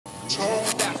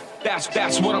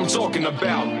That's what I'm talking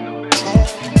about.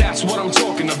 That's what I'm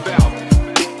talking about.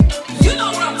 You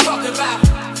know what I'm talking about.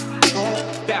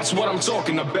 That's what I'm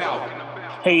talking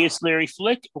about. Hey, it's Larry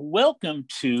Flick. Welcome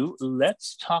to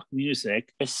Let's Talk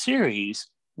Music, a series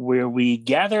where we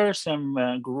gather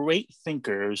some great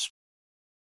thinkers.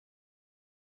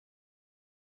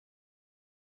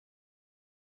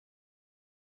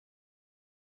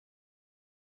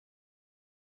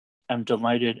 I'm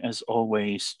delighted, as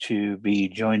always, to be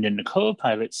joined in the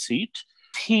co-pilot seat,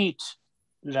 Pete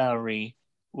Lowry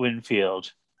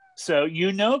Winfield. So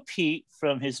you know Pete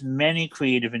from his many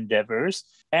creative endeavors,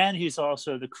 and he's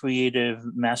also the creative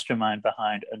mastermind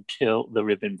behind Until the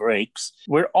Ribbon Breaks.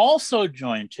 We're also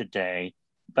joined today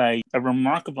by a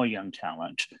remarkable young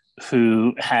talent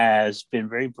who has been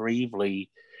very bravely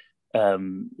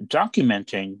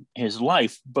documenting his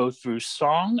life, both through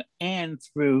song and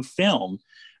through film.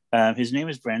 His name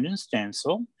is Brandon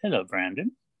Stansell. Hello,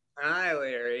 Brandon. Hi,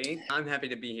 Larry. I'm happy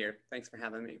to be here. Thanks for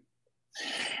having me.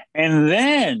 And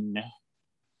then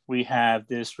we have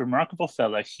this remarkable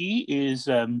fella. He is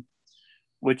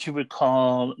what you would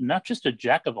call not just a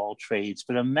jack of all trades,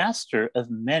 but a master of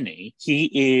many.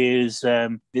 He is a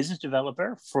business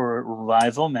developer for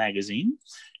Rival Magazine,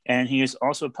 and he is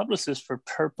also a publicist for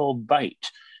Purple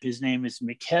Bite. His name is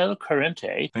Mikel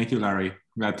Corrente. Thank you, Larry.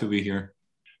 Glad to be here.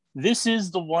 This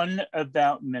is the one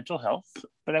about mental health,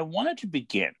 but I wanted to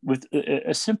begin with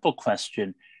a simple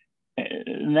question,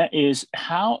 and that is,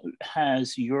 how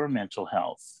has your mental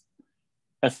health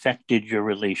affected your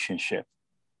relationship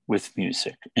with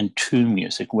music and to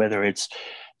music, whether it's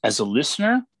as a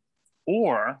listener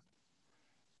or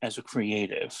as a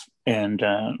creative? And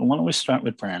why don't we start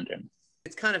with Brandon?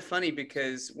 It's kind of funny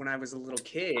because when I was a little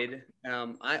kid,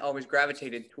 I always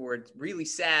gravitated towards really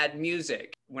sad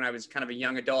music. When I was kind of a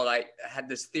young adult, I had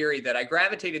this theory that I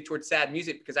gravitated towards sad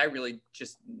music because I really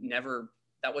just never,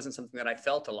 that wasn't something that I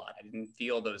felt a lot. I didn't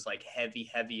feel those like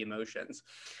heavy emotions.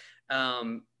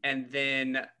 And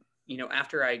then,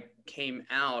 after I came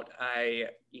out, I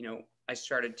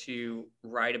started to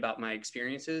write about my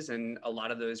experiences, and a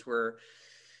lot of those were,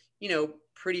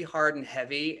 pretty hard and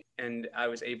heavy. And I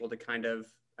was able to kind of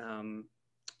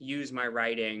use my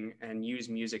writing and use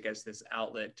music as this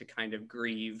outlet to kind of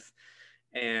grieve.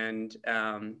 And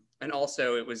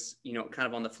also it was, kind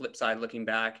of on the flip side, looking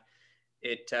back,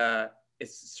 it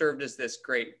served as this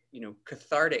great,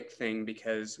 cathartic thing,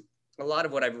 because a lot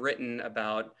of what I've written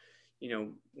about,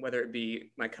 whether it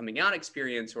be my coming out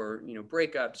experience or,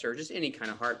 breakups or just any kind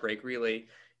of heartbreak, really,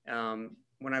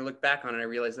 when I look back on it, I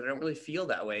realize that I don't really feel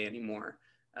that way anymore,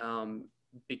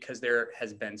 because there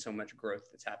has been so much growth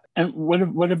that's happened. And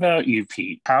what about you,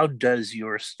 Pete? How does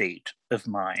your state of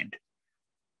mind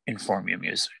inform your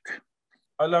music?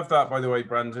 I love that, by the way,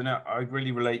 Brandon. I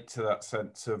really relate to that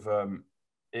sense of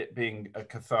it being a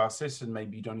catharsis, and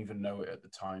maybe you don't even know it at the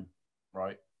time,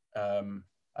 right? And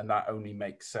that only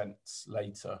makes sense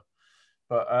later.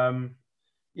 But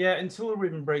yeah, Until the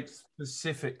Ribbon Breaks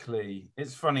specifically,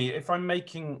 it's funny, if I'm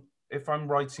writing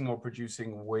or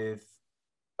producing with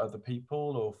other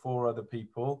people or for other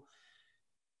people,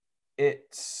 you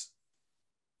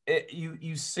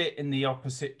sit in the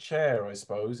opposite chair, I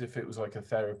suppose. If it was like a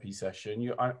therapy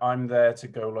session, I'm there to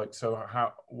go like, so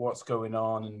what's going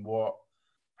on, and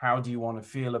how do you want to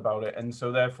feel about it? And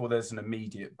so therefore there's an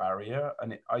immediate barrier,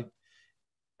 and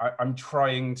I'm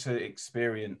trying to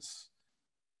experience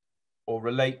or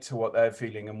relate to what they're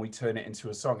feeling, and we turn it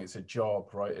into a song. It's a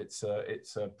job, right? It's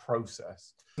a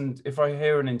process. And if I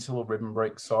hear an Until the Ribbon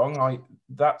Breaks song,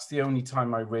 that's the only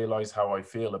time I realize how I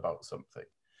feel about something.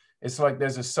 It's like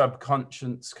there's a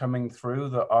subconscious coming through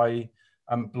that I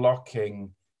am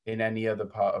blocking in any other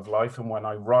part of life. And when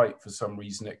I write, for some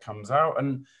reason, it comes out.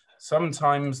 And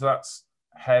sometimes that's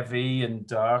heavy and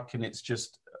dark, and it's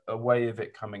just a way of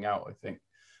it coming out, I think.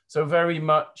 So very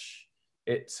much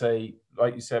it's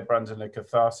like you said, Brandon, a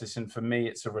catharsis. And for me,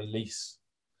 it's a release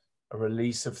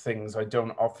of things I don't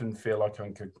often feel like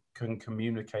I can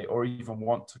communicate or even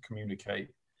want to communicate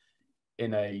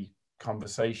in a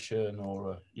conversation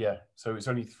so it's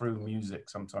only through music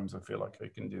sometimes I feel like I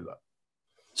can do that.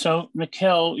 So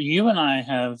Mikel, you and I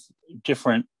have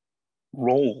different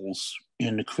roles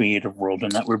in the creative world, in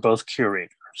that we're both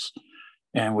curators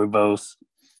and we're both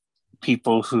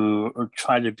people who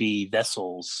try to be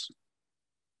vessels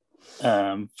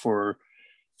for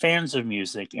fans of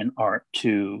music and art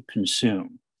to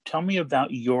consume. Tell me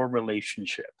about your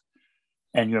relationship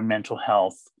and your mental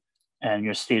health and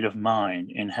your state of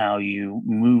mind and how you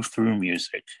move through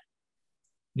music.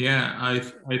 Yeah,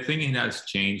 I think it has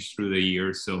changed through the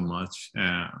years so much.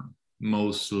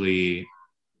 Mostly,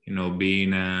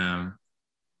 being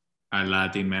a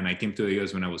Latin man. I came to the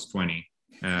US when I was 20.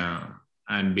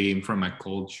 And being from a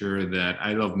culture that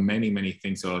I love many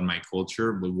things about my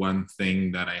culture, but one thing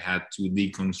that I had to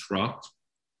deconstruct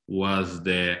was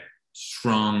the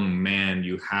strong man.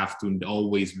 You have to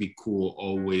always be cool,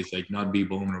 always like not be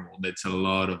vulnerable. That's a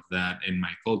lot of that in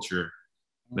my culture,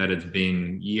 that it's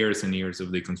been years and years of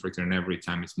deconstruction, and every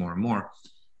time it's more and more.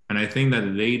 And I think that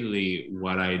lately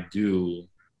what I do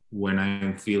when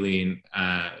I'm feeling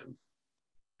a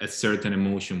certain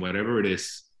emotion, whatever it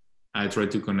is, I try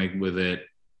to connect with it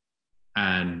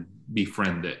and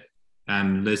befriend it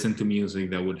and listen to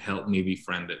music that would help me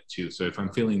befriend it too. So if I'm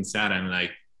feeling sad, I'm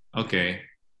like, okay,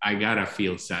 I gotta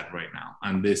feel sad right now,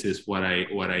 and this is what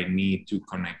I need to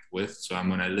connect with. So I'm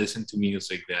gonna listen to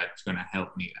music that's gonna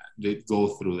help me go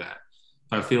through that.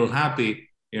 If I feel happy,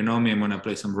 you know me, I'm gonna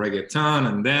play some reggaeton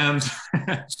and dance.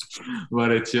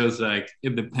 But it's just like,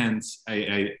 it depends.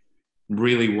 I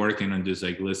really working on just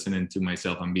like listening to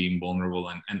myself and being vulnerable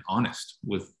and honest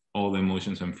with all the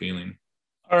emotions I'm feeling.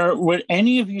 Or would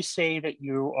any of you say that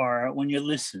you are, when you're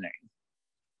listening,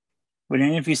 would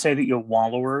any of you say that you're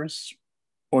wallowers,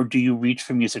 or do you reach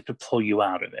for music to pull you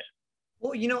out of it?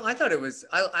 Well, I thought it was,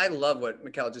 I love what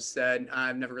Mikel just said.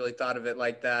 I've never really thought of it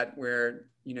like that, where,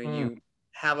 you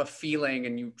have a feeling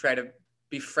and you try to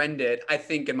befriend it. I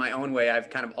think in my own way, I've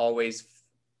kind of always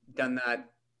done that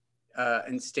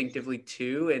instinctively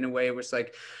too, in a way where it's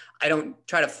like, I don't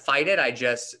try to fight it.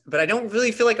 But I don't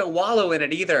really feel like a wallow in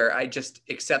it either. I just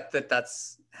accept that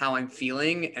that's how I'm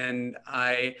feeling. And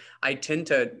I tend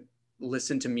to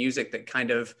listen to music that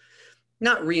kind of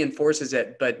not reinforces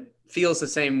it, but feels the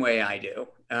same way I do.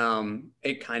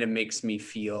 It kind of makes me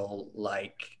feel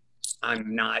like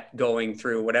I'm not going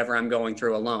through whatever I'm going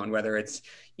through alone, whether it's,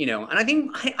 and I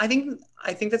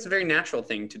think that's a very natural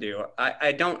thing to do.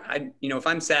 If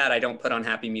I'm sad, I don't put on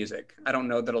happy music. I don't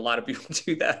know that a lot of people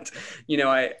do that.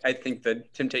 I think the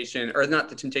temptation, or not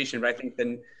the temptation, but I think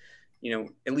then,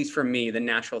 at least for me, the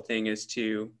natural thing is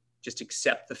to just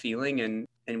accept the feeling and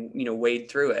wade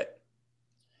through it.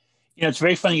 It's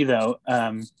very funny though.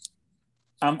 I'm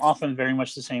often very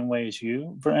much the same way as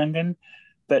you, Brendan.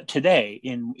 But today,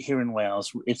 here in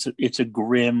Wales, it's a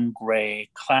grim, grey,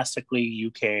 classically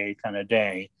UK kind of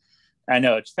day. I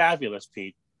know, it's fabulous,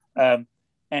 Pete. And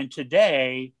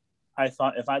today, I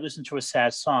thought if I listen to a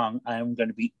sad song, I'm going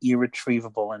to be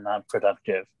irretrievable and not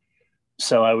productive.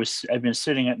 So I've been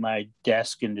sitting at my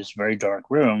desk in this very dark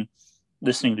room,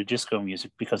 listening to disco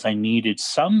music because I needed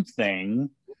something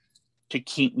to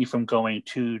keep me from going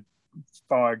too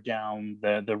far down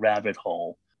the rabbit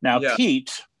hole. Now, yeah.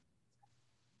 Pete,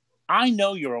 I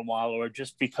know you're a wallower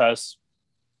just because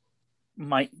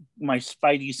my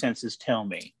spidey senses tell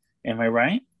me. Am I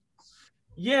right?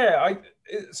 Yeah.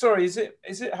 Sorry. Is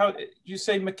it how you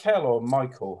say Mikel or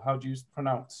Michael? How do you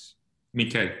pronounce?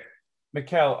 Mikel.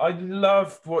 Mikel. I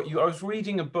loved I was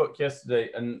reading a book yesterday,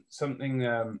 and something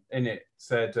in it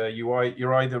said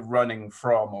you're either running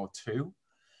from or to,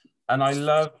 and I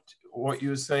loved what you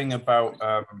were saying about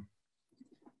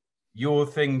your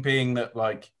thing being that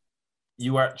like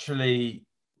you actually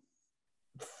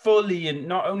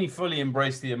not only fully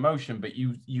embrace the emotion, but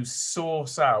you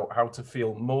source out how to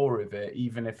feel more of it,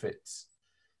 even if it's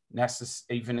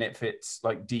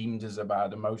like deemed as a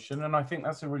bad emotion. And I think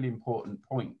that's a really important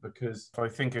point, because I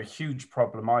think a huge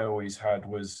problem I always had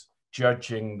was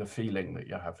judging the feeling that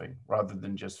you're having rather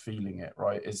than just feeling it,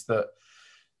 right? Is that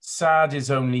sad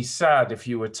is only sad if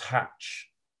you attach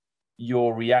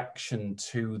your reaction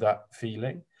to that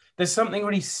feeling. There's something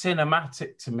really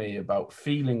cinematic to me about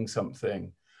feeling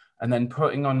something and then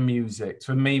putting on music.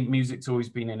 For me, music's always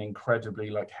been an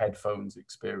incredibly like headphones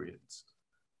experience.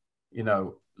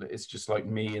 It's just like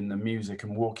me and the music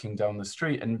and walking down the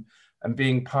street and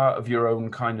being part of your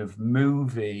own kind of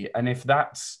movie. And if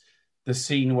that's the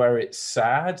scene where it's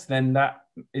sad, then that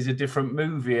is a different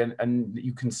movie, and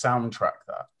you can soundtrack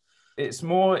that. It's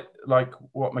more like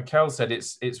what Mikel said,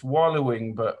 it's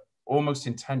wallowing, but almost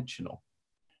intentional.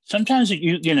 Sometimes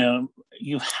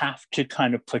you have to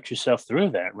kind of put yourself through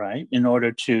that, right? In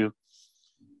order to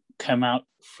come out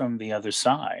from the other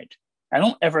side. I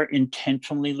don't ever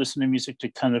intentionally listen to music to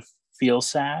kind of feel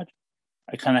sad.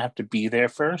 I kind of have to be there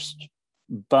first.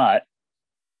 But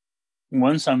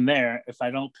once I'm there, if I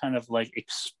don't kind of like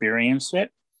experience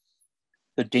it,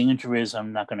 the danger is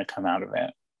I'm not going to come out of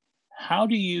it. How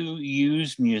do you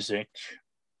use music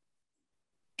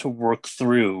to work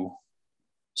through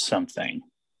something?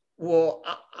 Well,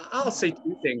 I'll say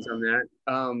two things on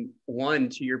that. One,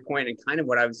 to your point, and kind of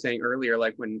what I was saying earlier,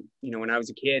 like when I was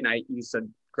a kid and I used to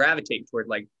gravitate toward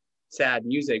like sad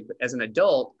music, but as an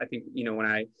adult, I think, when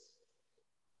I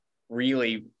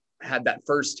really had that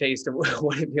first taste of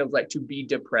what it feels like to be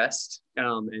depressed,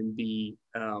 and be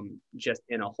just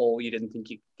in a hole you didn't think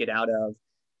you could get out of.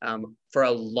 For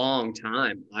a long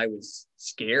time, I was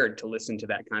scared to listen to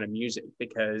that kind of music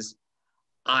because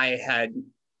I had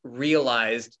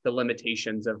realized the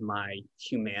limitations of my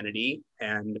humanity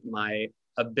and my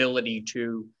ability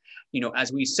to,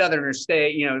 as we Southerners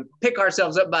say, pick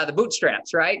ourselves up by the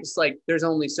bootstraps, right? It's like there's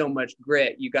only so much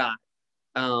grit you got.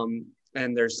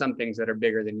 And there's some things that are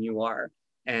bigger than you are.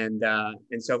 And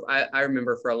so I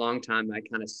remember for a long time, I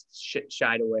kind of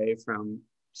shied away from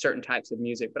certain types of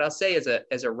music. But I'll say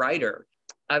as a writer,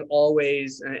 I've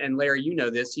always, and Larry,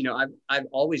 this, I've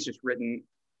always just written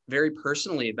very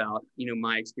personally about,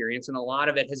 my experience. And a lot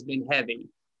of it has been heavy.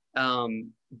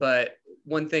 But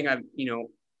one thing I've,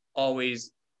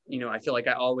 always, I feel like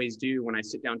I always do when I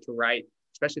sit down to write,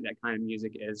 especially that kind of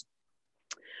music, is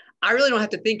I really don't have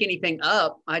to think anything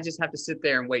up. I just have to sit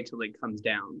there and wait till it comes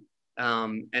down.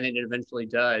 And it eventually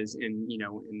does in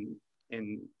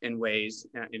ways,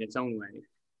 in its own way.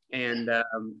 And,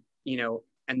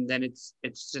 and then it's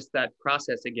just that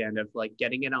process again of like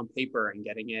getting it on paper and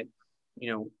getting it,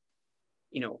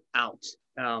 out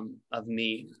of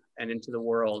me and into the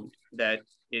world that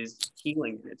is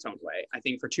healing in its own way. I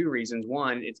think for two reasons.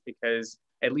 One, it's because,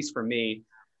 at least for me,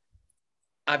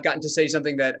 I've gotten to say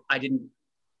something that I didn't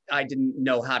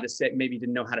know how to say, maybe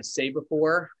didn't know how to say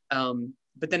before.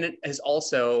 But then it has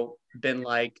also been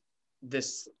like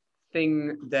this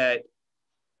thing that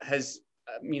has,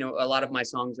 a lot of my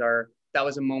songs that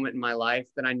was a moment in my life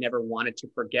that I never wanted to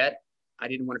forget. I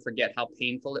didn't want to forget how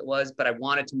painful it was, but I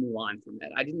wanted to move on from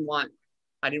it. I didn't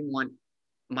want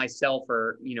myself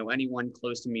or, anyone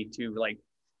close to me to like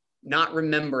not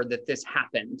remember that this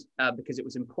happened, because it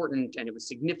was important and it was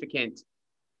significant.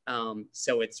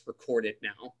 So it's recorded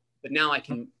now, but now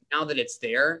now that it's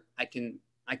there, I can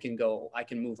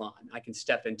move on. I can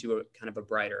step into a kind of a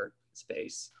brighter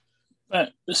space.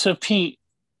 But so Pete,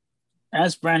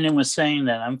 as Brandon was saying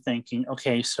that, I'm thinking,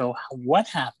 okay, so what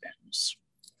happens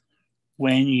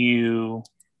when you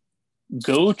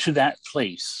go to that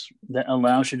place that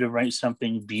allows you to write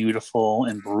something beautiful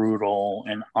and brutal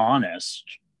and honest?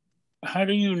 How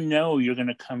do you know you're going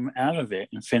to come out of it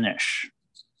and finish,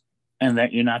 and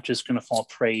that you're not just going to fall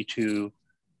prey to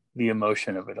the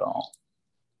emotion of it all?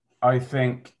 I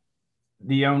think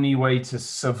the only way to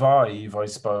survive, I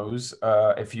suppose,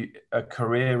 a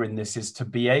career in this, is to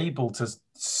be able to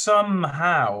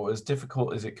somehow, as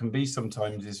difficult as it can be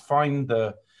sometimes, is find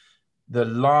the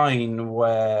line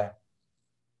where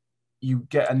you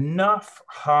get enough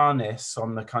harness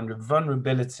on the kind of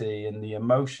vulnerability and the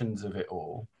emotions of it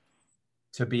all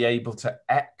to be able to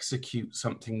execute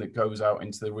something that goes out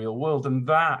into the real world. And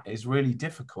that is really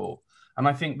difficult. And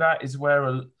I think that is where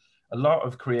a lot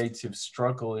of creatives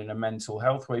struggle in a mental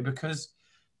health way, because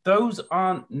those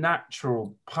aren't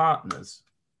natural partners,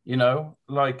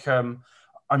 like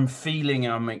I'm feeling,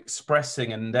 I'm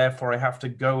expressing, and therefore I have to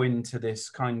go into this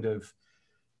kind of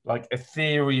like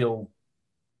ethereal,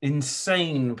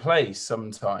 insane place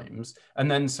sometimes.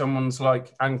 And then someone's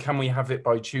like, and can we have it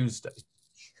by Tuesday?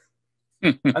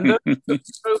 And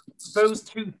those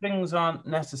two things aren't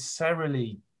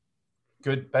necessarily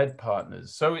good bed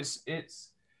partners. So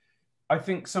it's I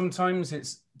think sometimes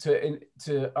it's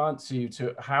to answer you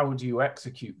to how do you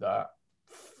execute that.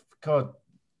 God,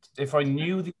 if I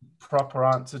knew the proper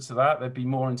answer to that, there'd be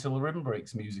more Until the Rhythm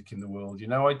Breaks music in the world.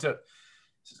 I don't.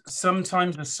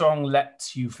 Sometimes a song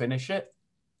lets you finish it,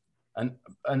 and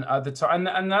other time,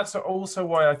 and that's also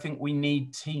why I think we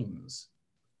need teams.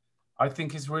 I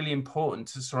think it's really important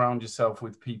to surround yourself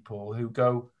with people who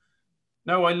go,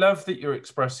 no, I love that you're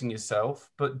expressing yourself,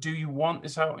 but do you want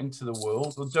this out into the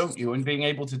world or don't you? And being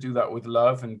able to do that with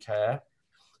love and care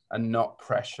and not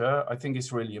pressure, I think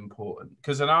it's really important.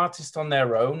 Because an artist on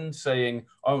their own saying,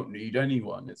 I don't need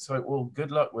anyone, it's like, well, good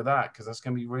luck with that, because that's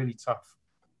going to be really tough.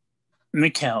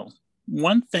 Mikel,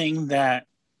 one thing that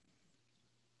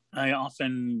I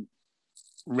often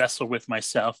wrestle with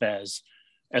myself as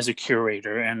a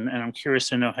curator, and I'm curious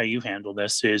to know how you handle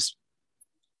this, is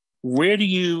where do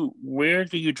you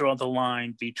draw the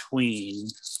line between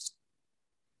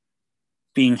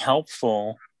being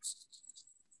helpful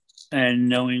and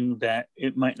knowing that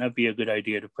it might not be a good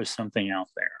idea to put something out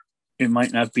there? It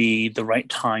might not be the right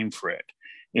time for it.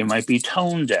 It might be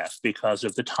tone deaf because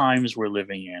of the times we're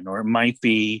living in, or it might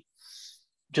be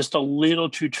just a little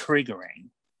too triggering.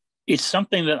 It's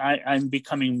something that I'm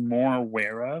becoming more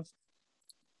aware of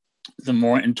the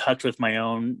more in touch with my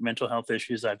own mental health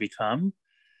issues I become.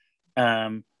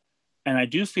 And I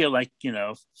do feel like,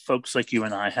 folks like you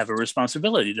and I have a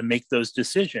responsibility to make those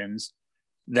decisions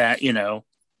that,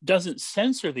 doesn't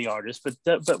censor the artist,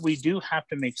 but we do have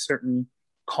to make certain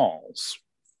calls.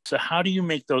 So how do you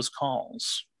make those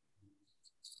calls?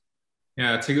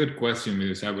 Yeah, it's a good question,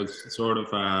 because I was sort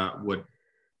of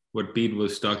what Pete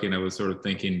was talking. I was sort of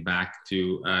thinking back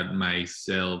to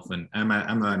myself, and I'm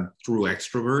a true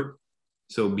extrovert.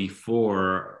 So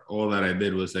before, all that I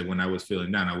did was, like, when I was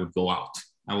feeling down, I would go out.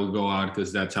 I would go out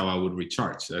because that's how I would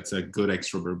recharge. That's a good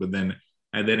extrovert. But then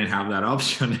I didn't have that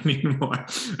option anymore.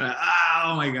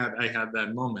 Oh my God, I had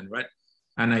that moment, right?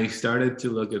 And I started to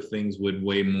look at things with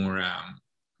way more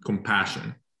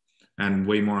compassion and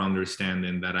way more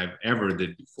understanding than I've ever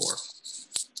did before.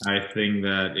 I think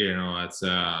that, you know,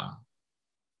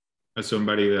 as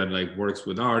somebody that like works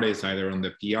with artists, either on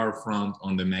the PR front,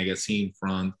 on the magazine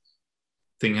front,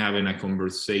 I think having a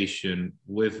conversation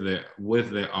with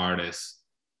the artist,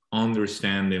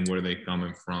 understanding where they're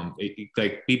coming from.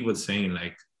 Like Pete was saying,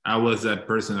 like, I was that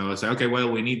person that was like, okay,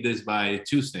 well, we need this by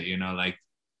Tuesday, you know, like,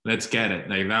 let's get it.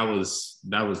 Like, that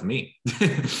was me.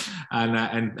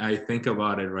 and I think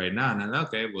about it right now, and I'm like,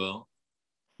 okay, well,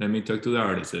 let me talk to the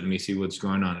artist. Let me see what's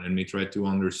going on. Let me try to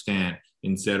understand,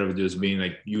 instead of just being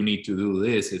like, you need to do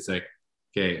this. It's like,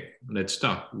 okay, let's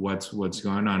talk. What's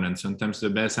going on? And sometimes the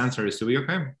best answer is to be,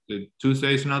 okay,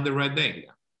 Tuesday is not the right day,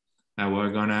 and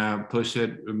we're gonna push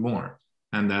it more,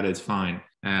 and that is fine.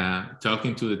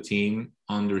 Talking to the team,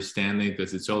 understanding,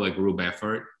 because it's all a group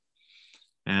effort,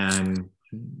 and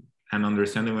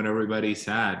understanding what everybody's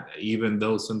at, even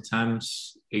though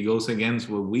sometimes it goes against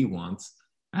what we want,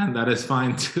 and that is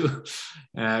fine too.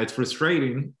 It's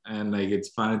frustrating, and like, it's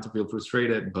fine to feel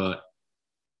frustrated, but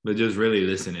just really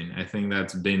listening. I think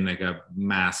that's been like a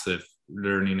massive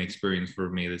learning experience for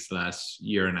me this last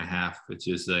year and a half. It's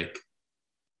just like,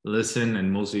 listen,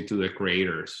 and mostly to the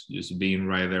creators, just being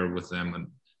right there with them, and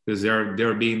because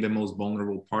they're being the most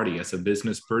vulnerable party. As a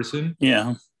business person,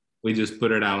 Yeah, we just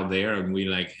put it out there and we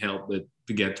like help it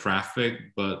to get traffic,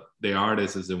 but the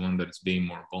artist is the one that's being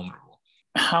more vulnerable.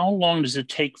 How long does it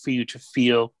take for you to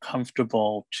feel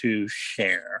comfortable to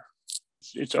share?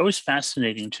 It's always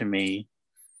fascinating to me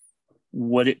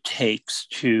what it takes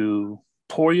to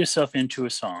pour yourself into a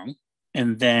song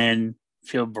and then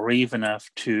feel brave enough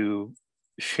to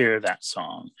share that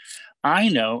song. I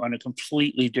know on a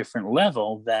completely different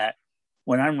level that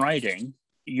when I'm writing,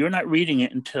 you're not reading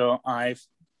it until I've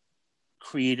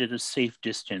created a safe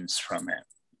distance from it.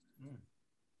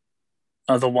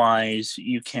 Otherwise,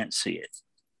 you can't see it.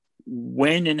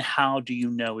 When and how do you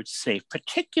know it's safe?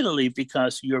 Particularly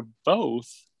because you're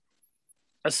both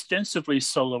ostensibly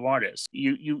solo artists.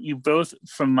 You both,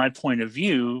 from my point of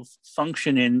view,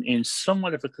 function in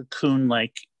somewhat of a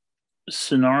cocoon-like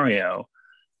scenario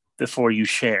before you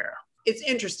share. It's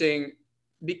interesting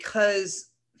because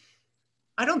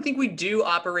I don't think we do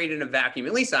operate in a vacuum.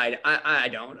 At least I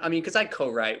don't. I mean, because I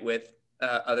co-write with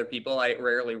other people. I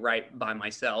rarely write by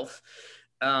myself.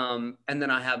 And then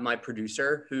I have my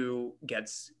producer who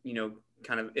gets, you know,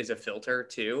 kind of is a filter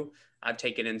too. I've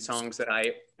taken in songs that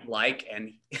I like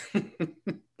and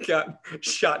got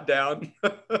shot down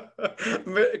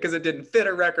because it didn't fit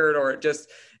a record, or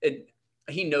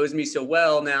he knows me so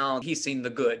well now. He's seen the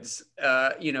goods,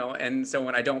 you know, and so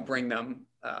when I don't bring them,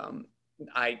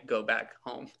 I go back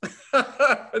home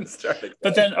and start again.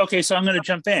 But then, okay, so I'm going to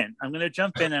jump in.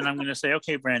 And I'm going to say,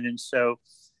 okay, Brandon, so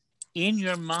in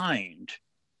your mind,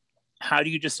 how do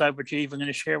you decide what you're even going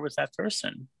to share with that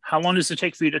person? How long does it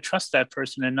take for you to trust that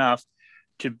person enough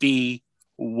to be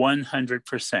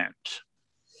 100%?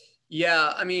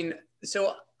 Yeah, I mean,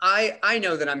 so I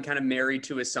know that I'm kind of married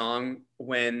to a song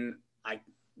when I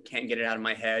can't get it out of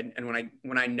my head, and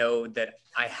when I know that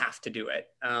I have to do it.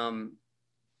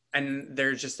 And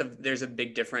there's a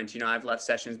big difference. You know, I've left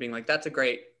sessions being like, that's a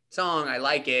great song, I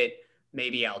like it,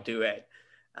 maybe I'll do it.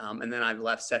 And then I've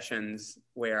left sessions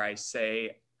where I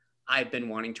say, I've been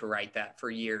wanting to write that for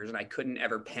years and I couldn't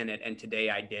ever pen it, and today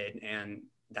I did, and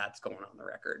that's going on the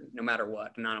record no matter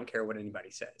what, and I don't care what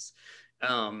anybody says.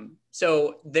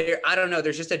 So I don't know,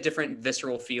 there's just a different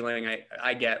visceral feeling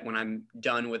I get when I'm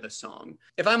done with a song.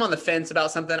 If I'm on the fence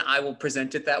about something, I will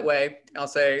present it that way. I'll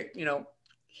say, you know,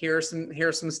 here's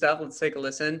some stuff, let's take a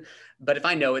listen. But if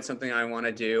I know it's something I want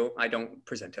to do, I don't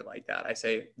present it like that. I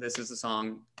say, this is the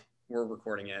song, we're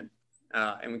recording it,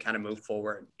 and we kind of move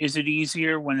forward. Is it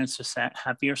easier when it's a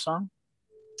happier song?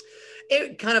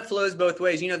 It kind of flows both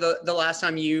ways. You know, the last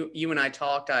time you and I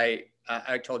talked,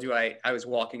 I told you I was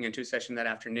walking into a session that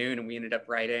afternoon, and we ended up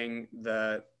writing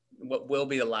what will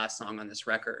be the last song on this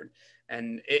record.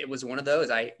 And it was one of those.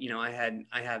 I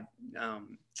have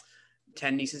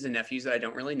 10 nieces and nephews that I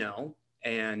don't really know.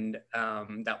 And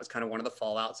that was kind of one of the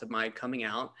fallouts of my coming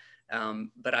out.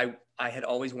 But I had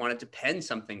always wanted to pen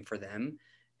something for them,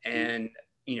 and,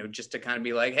 you know, just to kind of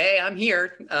be like, hey, I'm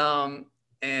here.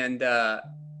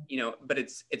 You know, but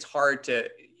it's hard to,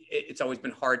 it's always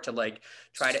been hard to like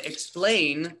try to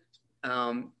explain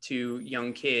to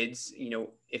young kids, you know,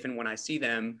 if and when I see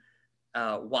them,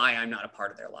 why I'm not a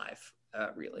part of their life,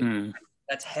 really.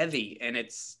 That's heavy and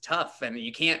it's tough, and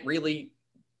you can't really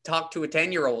talk to a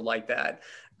 10-year-old like that,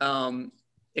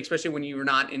 especially when you're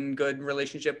not in good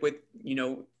relationship with, you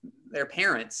know, their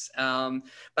parents. But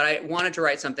I wanted to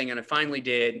write something, and I finally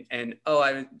did, and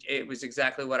it was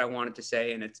exactly what I wanted to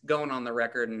say, and it's going on the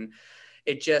record. And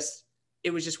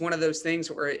it was just one of those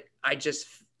things where I just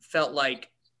felt like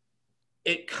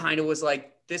it kind of was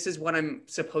like, this is what I'm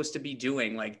supposed to be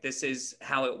doing. Like, this is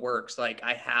how it works. Like,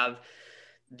 I have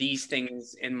these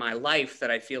things in my life that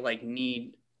I feel like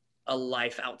need a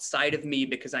life outside of me,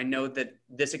 because I know that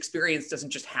this experience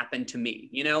doesn't just happen to me,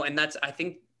 you know? And that's, I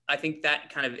think that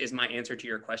kind of is my answer to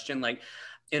your question. Like,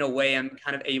 in a way, I'm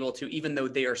kind of able to, even though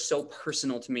they are so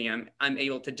personal to me, I'm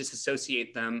able to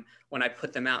disassociate them when I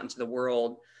put them out into the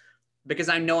world, because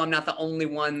I know I'm not the only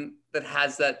one that's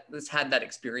had that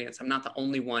experience. I'm not the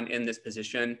only one in this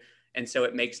position. And so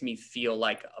it makes me feel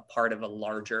like a part of a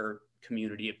larger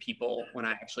community of people when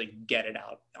I actually get it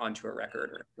out onto a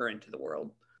record or into the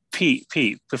world.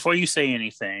 Pete, before you say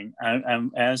anything,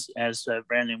 as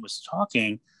Brandon was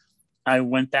talking, I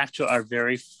went back to our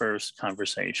very first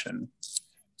conversation,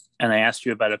 and I asked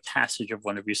you about a passage of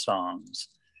one of your songs,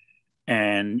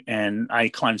 and I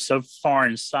climbed so far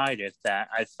inside it that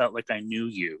I felt like I knew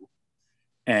you,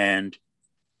 and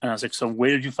I was like, so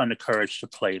where did you find the courage to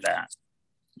play that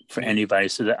for anybody,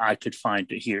 so that I could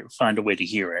find a way to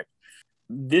hear it?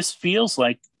 This feels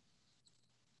like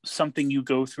something you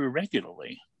go through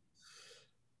regularly.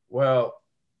 Well,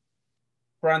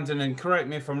 Brandon, and correct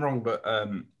me if I'm wrong, but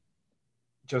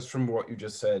just from what you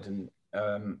just said, and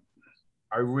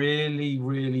I really,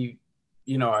 really,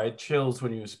 you know, I had chills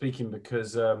when you were speaking,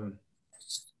 because,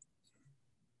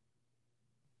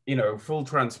 you know, full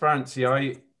transparency,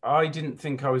 I didn't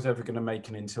think I was ever going to make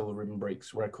an Until the Rhythm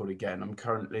Breaks record again. I'm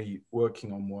currently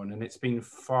working on one, and it's been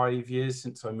 5 years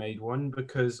since I made one,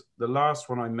 because the last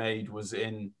one I made was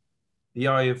in the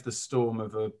eye of the storm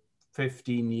of a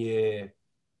 15-year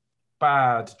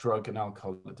bad drug and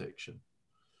alcohol addiction,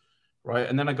 right?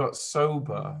 And then I got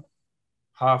sober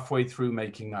halfway through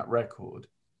making that record.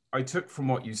 I took from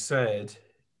what you said,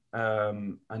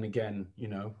 and again, you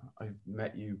know, I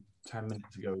met you 10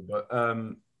 minutes ago, but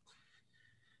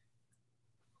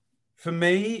for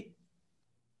me,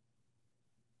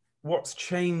 what's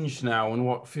changed now and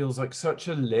what feels like such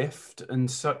a lift and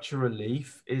such a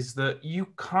relief is that you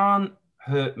can't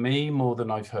hurt me more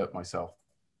than I've hurt myself.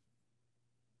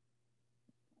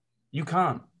 You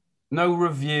can't. No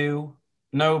review,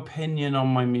 no opinion on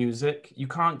my music. You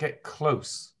can't get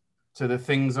close to the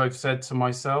things I've said to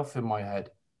myself in my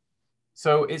head.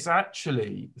 So it's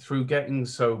actually through getting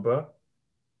sober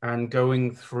and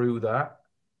going through that,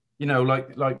 you know,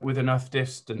 like with enough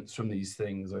distance from these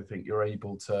things, I think you're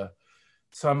able to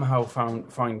somehow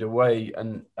find a way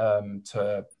and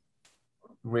to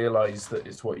realize that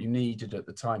it's what you needed at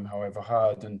the time, however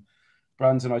hard. And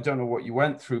Brandon, I don't know what you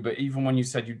went through, but even when you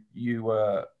said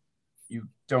you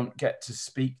don't get to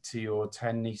speak to your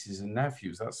 10 nieces and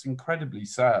nephews, that's incredibly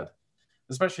sad,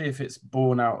 especially if it's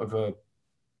born out of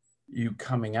you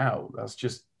coming out. That's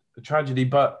just a tragedy.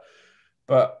 But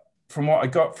from what I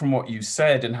got from what you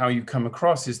said and how you come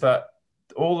across is that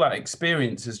all that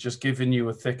experience has just given you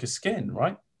a thicker skin,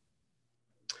 right?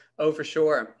 Oh, for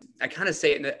sure. I kind of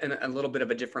say it in a little bit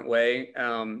of a different way.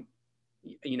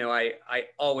 You know, I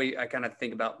kind of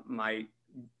think about my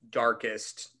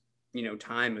darkest, you know,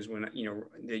 time is when, you know,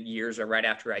 the years are right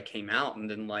after I came out, and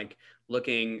then like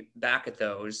looking back at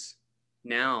those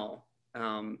now,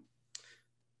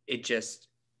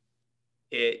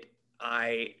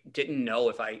 I didn't know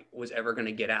if I was ever going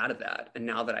to get out of that. And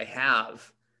now that I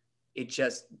have, it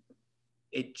just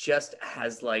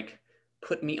has like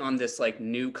put me on this like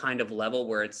new kind of level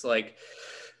where it's like,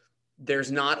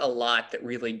 there's not a lot that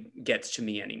really gets to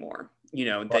me anymore, you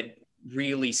know, that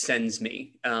really sends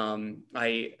me.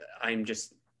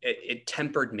 It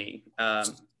tempered me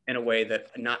in a way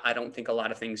that I don't think a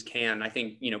lot of things can. I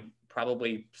think, you know,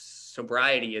 probably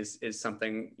sobriety is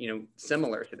something, you know,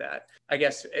 similar to that. I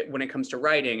guess when it comes to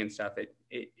writing and stuff,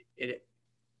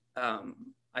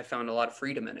 I found a lot of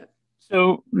freedom in it.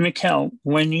 So, Mikel,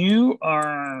 when you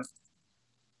are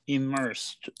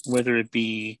immersed, whether it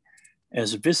be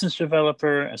as a business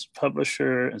developer, as a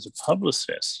publisher, as a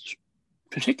publicist,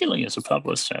 particularly as a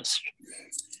publicist,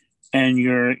 and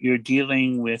you're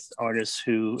dealing with artists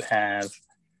who have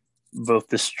both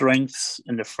the strengths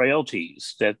and the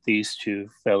frailties that these two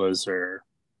fellas are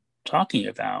talking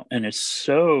about. And it's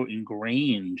so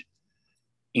ingrained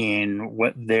in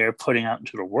what they're putting out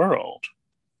into the world.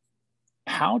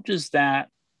 How does that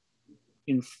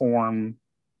inform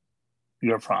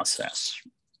your process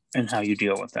and how you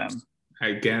deal with them?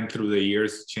 Again, through the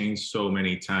years, changed so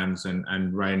many times.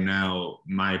 And right now,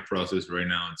 my process right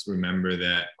now is remember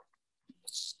that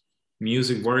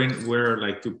music, we're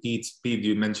like, to Pete,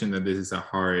 you mentioned that this is a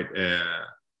hard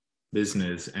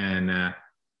business. And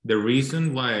the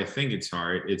reason why I think it's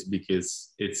hard is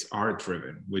because it's art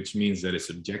driven, which means that it's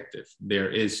subjective. There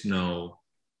is no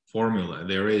formula.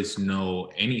 There is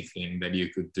no anything that you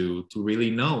could do to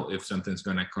really know if something's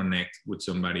going to connect with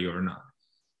somebody or not.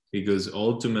 Because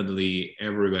ultimately,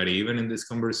 everybody, even in this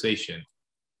conversation,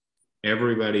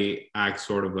 everybody acts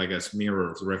sort of like as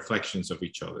mirrors, reflections of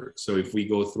each other. So if we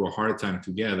go through a hard time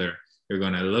together, you're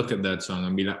going to look at that song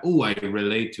and be like, oh, I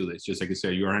relate to this. Just like I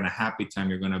said, you're in a happy time,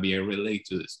 you're going to be, I relate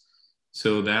to this.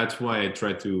 So that's why I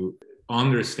try to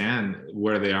understand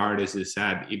where the artist is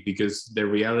at, because the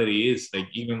reality is, like,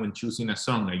 even when choosing a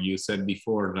song, like you said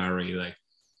before, Larry, like,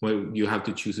 well, you have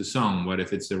to choose a song. What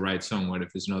if it's the right song? What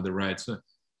if it's not the right song?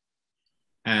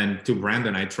 And to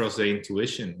Brandon, I trust the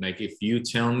intuition. Like, if you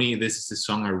tell me this is the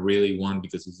song I really want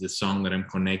because it's the song that I'm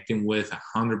connecting with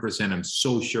 100%, I'm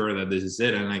so sure that this is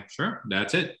it. I'm like, sure,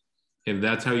 that's it. If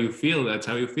that's how you feel, that's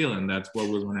how you feel. And that's what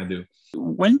we're going to do.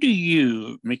 When do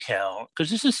you, Mikel,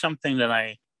 because this is something that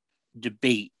I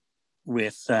debate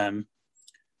with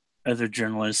other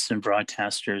journalists and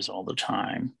broadcasters all the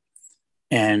time.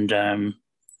 And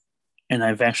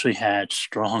I've actually had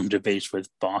strong debates with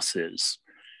bosses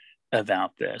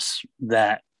about this,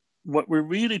 that what we're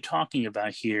really talking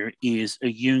about here is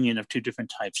a union of two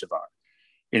different types of art.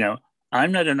 You know,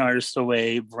 I'm not an artist the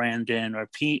way Brandon or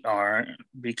Pete are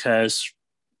because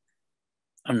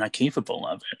I'm not capable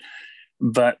of it.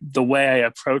 But the way I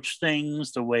approach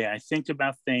things, the way I think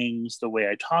about things, the way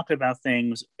I talk about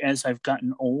things as I've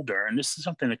gotten older, and this is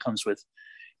something that comes with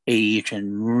age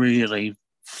and really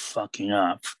fucking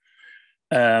up.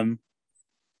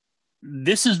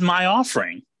 This is my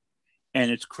offering. And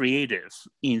it's creative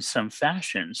in some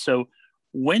fashion. So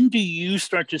when do you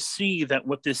start to see that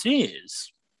what this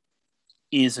is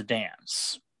a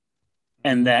dance?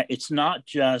 And that it's not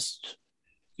just,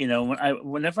 you know,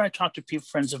 whenever I talk to people,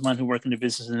 friends of mine who work in the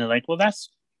business, and they're like, well, that's,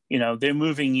 you know, they're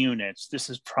moving units. This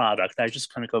is product. I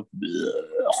just kind of go,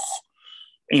 ugh.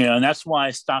 You know, and that's why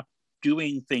I stopped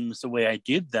doing things the way I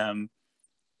did them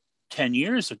 10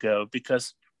 years ago,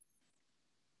 because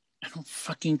I don't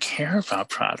fucking care about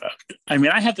product. I mean,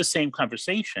 I have the same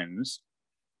conversations,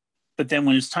 but then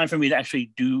when it's time for me to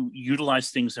actually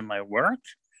utilize things in my work,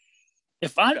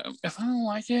 if I don't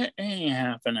like it, it ain't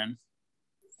happening.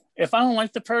 If I don't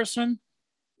like the person,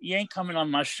 you ain't coming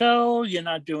on my show. You're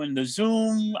not doing the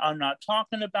Zoom. I'm not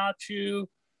talking about you.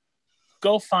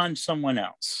 Go find someone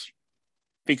else,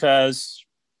 because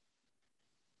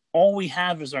all we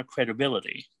have is our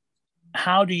credibility.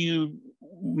 How do you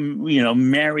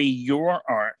marry your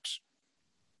art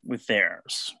with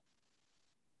theirs?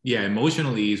 Yeah,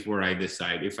 emotionally is where I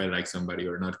decide if I like somebody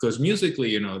or not. Because musically,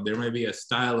 you know, there might be a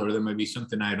style or there might be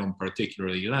something I don't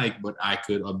particularly like, but I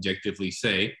could objectively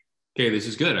say, okay, this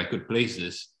is good. I could place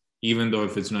this, even though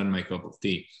if it's not my cup of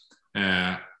tea.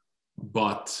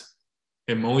 But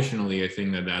emotionally, I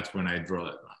think that's when I draw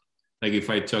it. Like if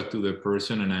I talk to the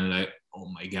person and I'm like, oh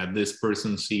my God, this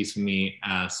person sees me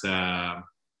as an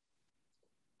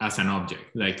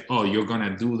object. Like, oh, you're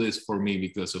gonna do this for me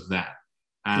because of that.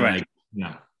 And right. Like,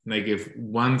 no. Like if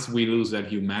once we lose that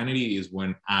humanity is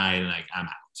when I'm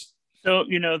out. So,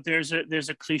 you know, there's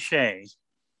a cliche,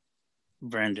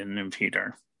 Brandon and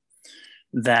Peter,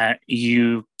 that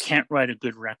you can't write a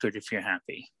good record if you're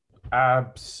happy.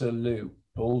 Absolute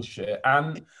bullshit.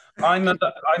 And I'm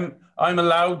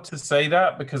allowed to say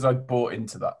that because I bought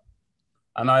into that.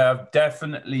 And I have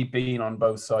definitely been on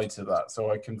both sides of that.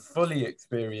 So I can fully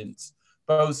experience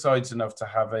both sides enough to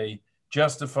have a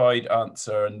justified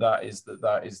answer. And that is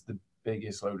the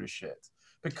biggest load of shit.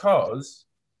 Because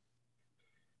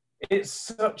it's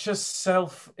such a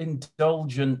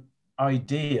self-indulgent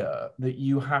idea that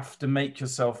you have to make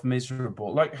yourself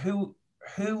miserable. Like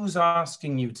who's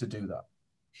asking you to do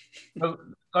that?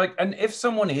 Like, and if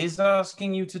someone is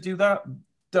asking you to do that,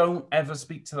 don't ever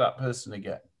speak to that person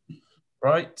again.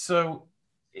 Right? So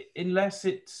unless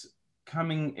it's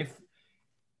coming,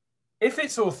 if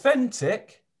it's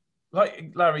authentic,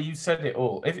 like Larry, you said it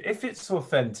all. If it's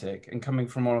authentic and coming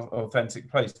from an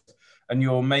authentic place and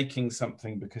you're making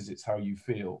something because it's how you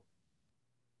feel,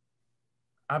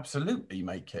 absolutely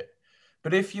make it.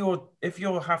 But if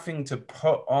you're having to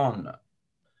put on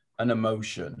an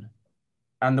emotion,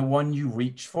 and the one you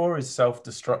reach for is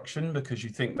self-destruction because you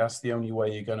think that's the only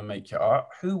way you're going to make it art,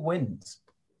 who wins?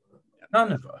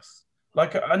 None of us.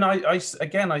 Like, and I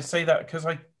say that because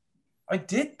I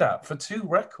did that for 2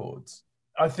 records.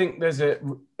 I think there's a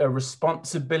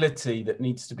responsibility that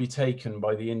needs to be taken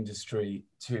by the industry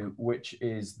which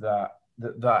is that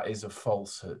is a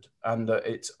falsehood, and that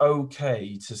it's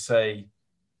okay to say,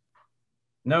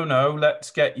 no,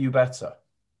 let's get you better.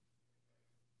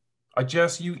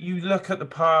 You look at the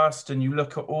past and you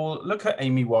look at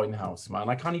Amy Winehouse, man.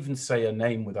 I can't even say her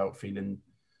name without feeling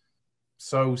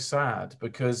so sad,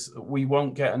 because we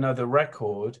won't get another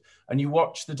record. And you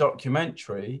watch the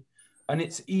documentary, and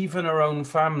it's even her own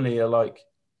family are like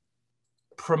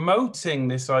promoting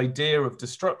this idea of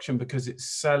destruction because it's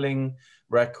selling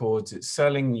records, it's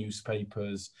selling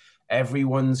newspapers,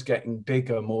 everyone's getting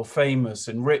bigger, more famous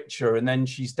and richer, and then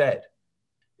she's dead.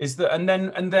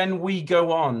 And then we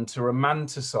go on to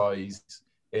romanticize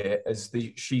it as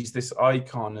she's this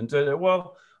icon, and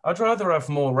well, I'd rather have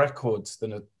more records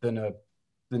than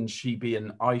she be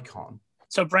an icon.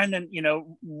 So Brandon,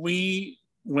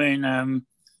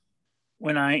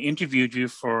 when I interviewed you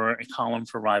for a column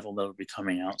for Rival that will be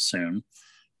coming out soon,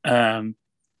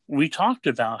 we talked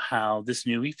about how this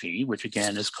new EP, which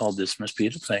again is called This Must Be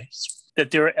the Place, that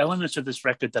there are elements of this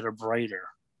record that are brighter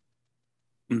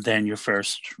than your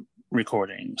first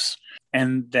recordings,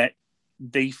 and that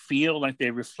they feel like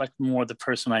they reflect more the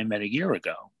person I met a year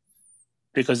ago,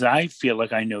 because I feel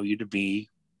like I know you to be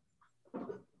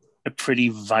a pretty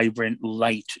vibrant,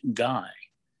 light guy.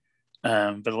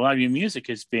 But a lot of your music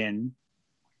has been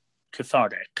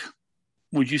cathartic.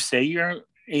 Would you say you're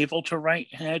able to write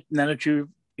now that you're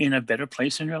in a better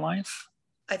place in your life?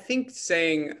 I think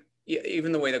saying,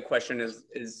 even the way the question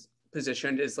is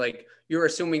positioned, is like you're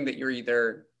assuming that you're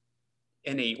either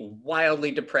in a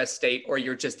wildly depressed state or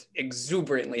you're just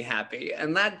exuberantly happy.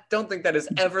 And don't think that is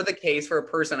ever the case for a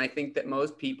person. I think that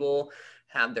most people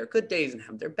have their good days and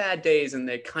have their bad days, and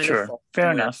they kind of fall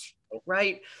fair enough,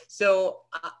 right? So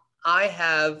I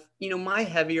have,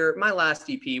 my last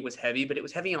EP was heavy, but it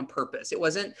was heavy on purpose. It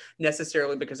wasn't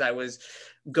necessarily because I was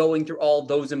going through all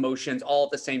those emotions all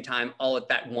at the same time, all at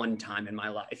that one time in my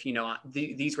life.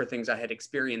 These were things I had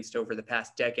experienced over the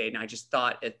past decade. And I just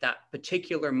thought at that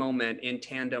particular moment, in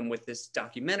tandem with this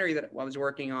documentary that I was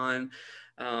working on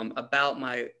about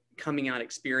my coming out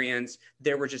experience,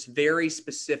 there were just very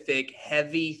specific,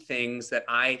 heavy things that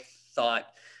I thought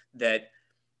that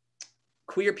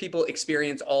queer people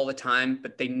experience all the time,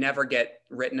 but they never get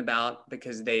written about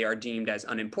because they are deemed as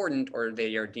unimportant, or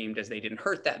they are deemed as they didn't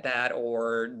hurt that bad,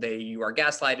 or you are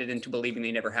gaslighted into believing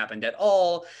they never happened at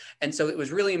all. And so it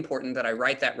was really important that I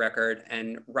write that record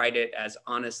and write it as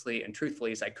honestly and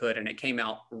truthfully as I could. And it came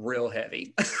out real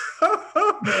heavy.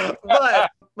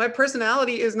 But my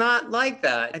personality is not like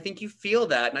that. I think you feel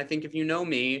that. And I think if you know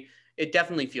me, it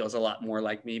definitely feels a lot more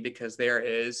like me, because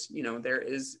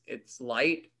it's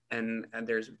light, and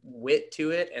there's wit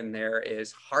to it, and there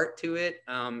is heart to it.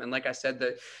 And like I said,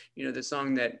 the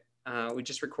song that we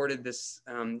just recorded this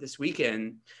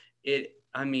weekend, I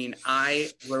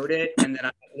wrote it, and then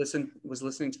I was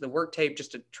listening to the work tape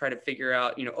just to try to figure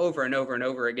out, over and over and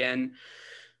over again,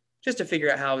 just to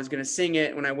figure out how I was going to sing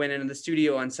it when I went into the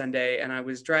studio on Sunday. And I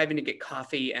was driving to get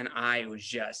coffee, and I was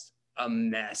just a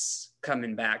mess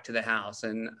coming back to the house.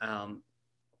 And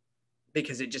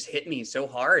because it just hit me so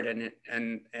hard, and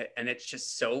it's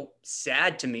just so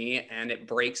sad to me, and it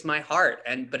breaks my heart.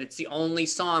 But it's the only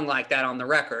song like that on the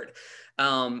record.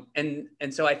 And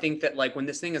so I think that, like, when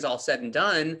this thing is all said and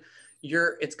done,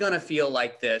 it's gonna feel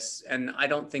like this. And I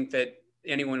don't think that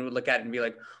anyone would look at it and be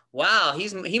like, wow,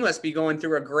 he must be going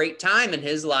through a great time in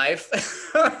his life.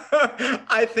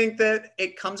 I think that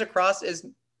it comes across as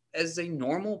a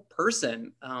normal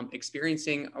person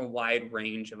experiencing a wide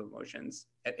range of emotions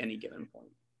at any given point.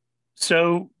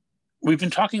 So we've been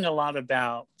talking a lot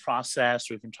about process.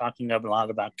 We've been talking a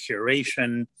lot about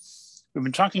curation. We've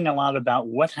been talking a lot about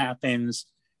what happens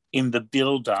in the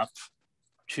build-up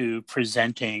to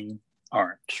presenting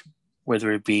art,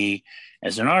 whether it be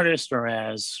as an artist or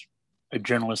as a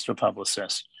journalist or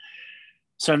publicist.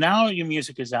 So now your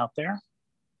music is out there.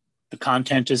 The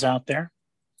content is out there.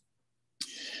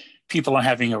 People are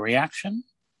having a reaction.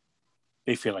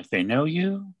 They feel like they know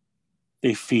you.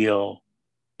 They feel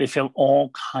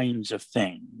all kinds of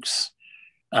things.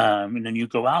 And then you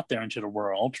go out there into the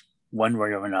world one way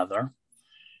or another,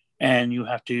 and you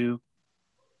have to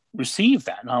receive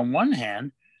that. And on one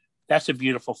hand, that's a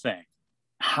beautiful thing.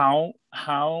 How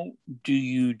do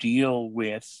you deal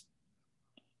with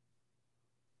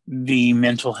the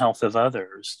mental health of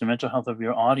others, the mental health of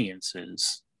your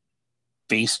audiences,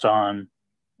 based on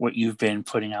what you've been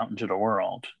putting out into the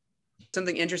world.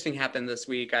 Something interesting happened this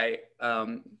week. A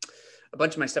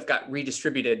bunch of my stuff got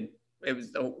redistributed. It was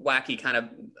a wacky kind of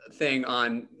thing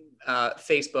on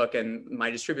Facebook, and my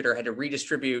distributor had to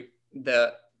redistribute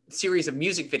the series of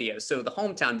music videos. So the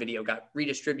hometown video got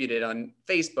redistributed on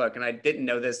Facebook, and I didn't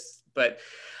know this, but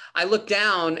I looked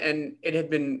down and it had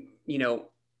been,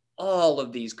 all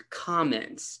of these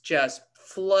comments just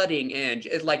flooding in,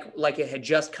 like it had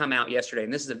just come out yesterday.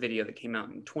 And this is a video that came out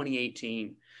in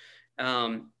 2018.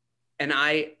 And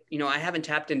I haven't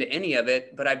tapped into any of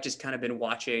it, but I've just kind of been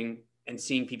watching and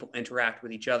seeing people interact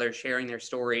with each other, sharing their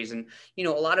stories. And, a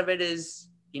lot of it is,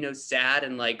 sad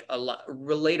and like a lot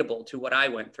relatable to what I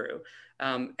went through.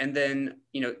 And then,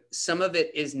 some of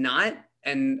it is not.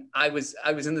 And I was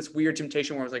in this weird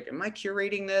temptation where I was like, am I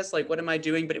curating this? Like, what am I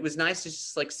doing? But it was nice to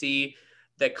just like see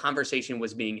that conversation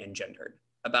was being engendered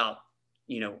about,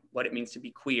 what it means to be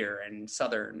queer and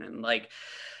Southern and like,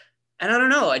 and I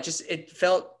don't know, it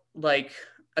felt like,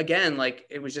 again, like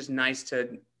it was just nice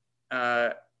to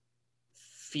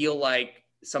feel like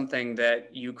something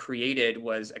that you created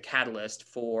was a catalyst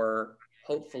for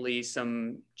hopefully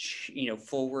some,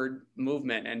 forward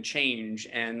movement and change.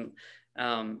 And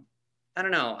I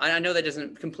don't know. I know that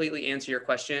doesn't completely answer your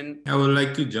question. I would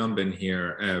like to jump in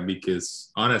here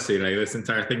because honestly, like this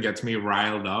entire thing gets me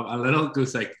riled up a little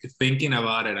because like thinking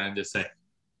about it, I'm just like,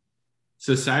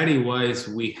 society-wise,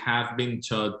 we have been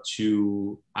taught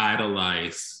to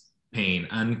idolize pain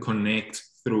and connect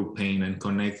through pain and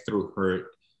connect through hurt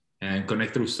and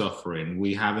connect through suffering.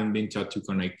 We haven't been taught to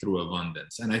connect through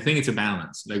abundance. And I think it's a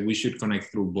balance. Like we should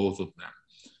connect through both of them.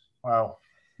 Wow.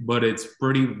 But it's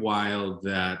pretty wild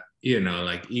that,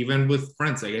 like even with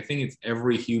friends, like I think it's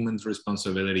every human's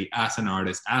responsibility as an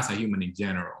artist, as a human in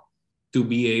general, to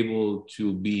be able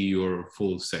to be your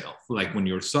full self. Like when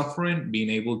you're suffering, being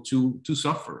able to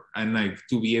suffer and like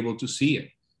to be able to see it.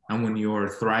 And when you're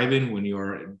thriving, when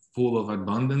you're full of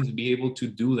abundance, be able to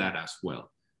do that as well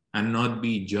and not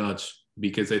be judged.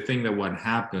 Because I think that what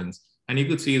happens, and you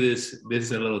could see this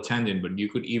is a little tangent, but you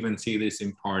could even see this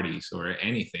in parties or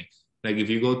anything. Like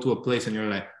if you go to a place and you're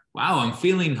like, wow, I'm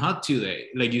feeling hot today.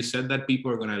 Like you said that people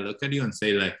are going to look at you and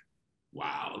say like,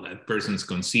 wow, that person's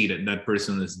conceited. That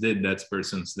person is this, that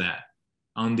person's that.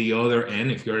 On the other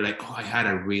end, if you're like, oh, I had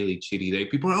a really shitty day,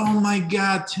 people are, oh my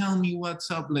God, tell me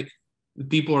what's up. Like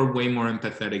people are way more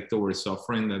empathetic towards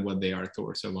suffering than what they are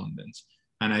towards abundance.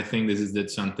 And I think this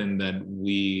is something that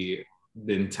the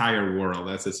entire world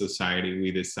as a society,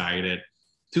 we decided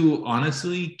to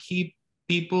honestly keep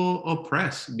people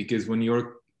oppressed, because when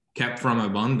you're kept from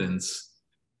abundance,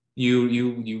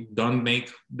 you don't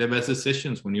make the best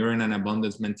decisions. When you're in an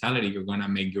abundance mentality, you're going to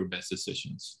make your best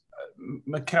decisions.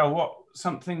 Mikel,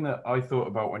 something that I thought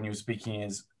about when you were speaking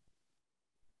is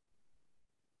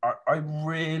I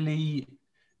really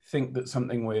think that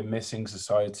something we're missing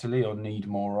societally or need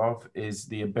more of is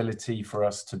the ability for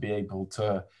us to be able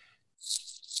to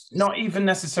not even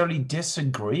necessarily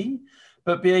disagree,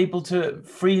 but be able to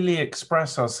freely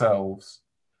express ourselves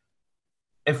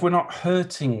if we're not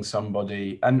hurting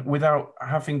somebody and without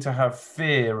having to have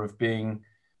fear of being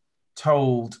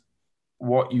told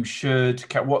what you should,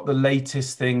 what the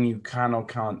latest thing you can or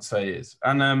can't say is.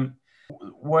 And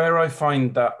where I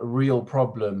find that a real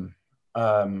problem,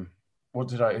 I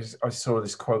saw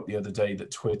this quote the other day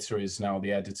that Twitter is now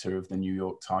the editor of the New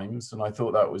York Times. And I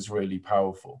thought that was really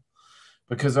powerful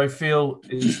because I feel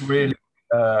it's really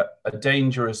a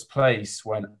dangerous place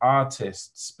when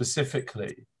artists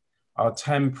specifically are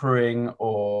tempering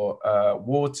or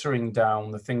watering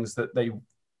down the things that they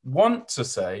want to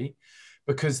say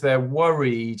because they're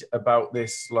worried about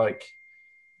this like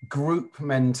group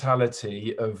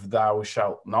mentality of thou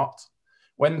shalt not,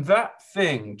 when that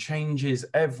thing changes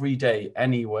every day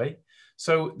anyway.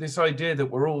 So this idea that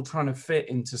we're all trying to fit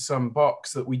into some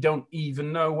box that we don't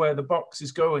even know where the box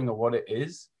is going or what it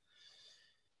is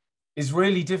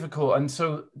really difficult. And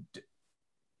so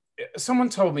someone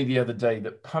told me the other day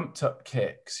that Pumped Up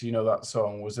Kicks, that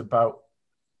song, was about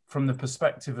from the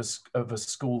perspective of a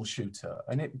school shooter.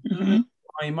 And it blew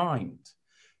my mind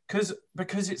because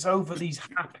it's over these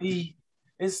happy,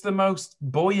 it's the most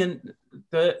buoyant,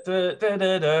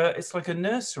 it's like a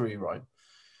nursery rhyme.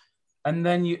 And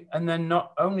then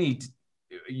not only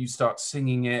you start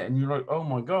singing it and you're like, oh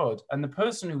my God. And the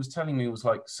person who was telling me was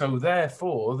like, so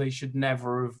therefore they should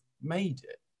never have made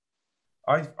it.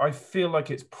 I feel like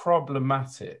it's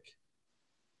problematic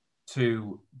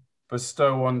to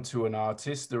bestow onto an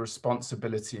artist the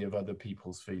responsibility of other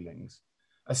people's feelings,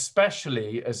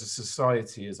 especially as a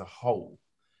society as a whole,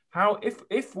 How,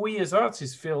 if we as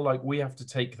artists feel like we have to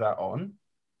take that on,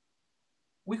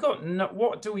 we got no,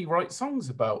 what do we write songs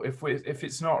about if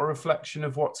it's not a reflection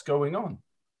of what's going on?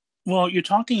 Well, you're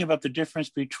talking about the difference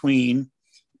between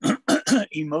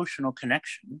emotional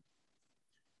connection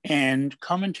and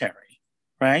commentary,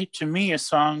 right? To me, a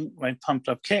song like Pumped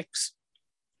Up Kicks,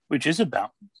 which is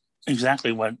about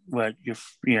exactly what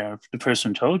the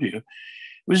person told you,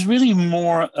 was really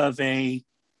more of a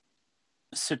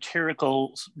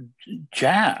satirical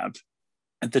jab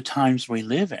at the times we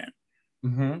live in.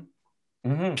 Mm-hmm.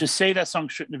 Mm-hmm. To say that song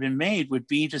shouldn't have been made would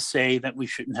be to say that we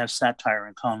shouldn't have satire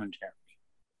and commentary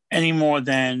any more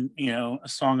than, a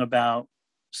song about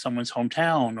someone's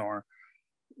hometown or,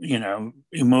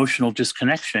 emotional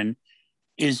disconnection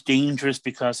is dangerous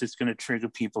because it's going to trigger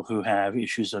people who have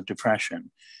issues of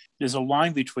depression. There's a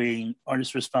line between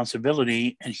artist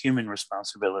responsibility and human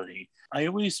responsibility. I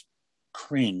always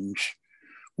cringe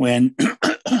when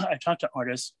I talk to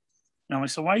artists and I'm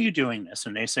like, so why are you doing this?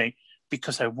 And they say,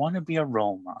 because I want to be a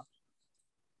role model.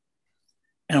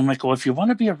 And I'm like, well, if you want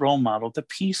to be a role model, the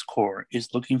Peace Corps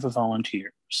is looking for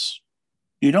volunteers.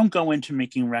 You don't go into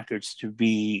making records to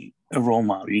be a role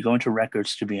model. You go into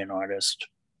records to be an artist.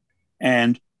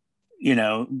 And,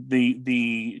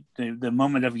 the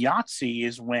moment of Yahtzee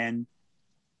is when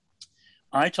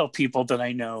I tell people that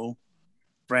I know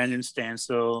Brandon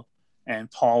Stansell and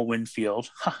Paul Winfield.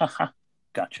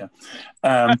 Gotcha.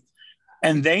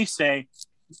 And they say,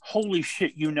 holy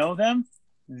shit, you know them?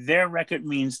 Their record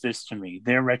means this to me.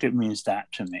 Their record means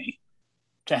that to me.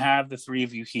 To have the three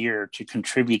of you here to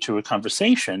contribute to a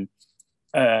conversation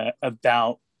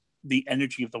about the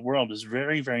energy of the world is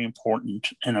very, very important.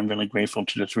 And I'm really grateful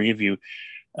to the three of you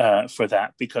for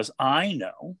that, because I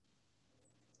know,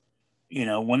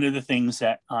 one of the things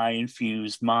that I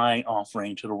infuse my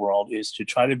offering to the world is to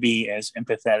try to be as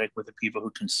empathetic with the people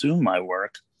who consume my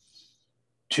work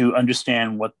to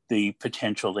understand what the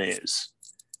potential is.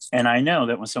 And I know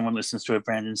that when someone listens to a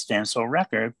Brandon Stansell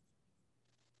record,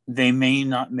 they may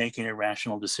not make an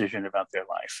irrational decision about their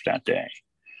life that day.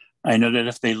 I know that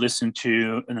if they listen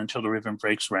to an Until the Ribbon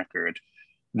Breaks record,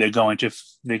 they're going to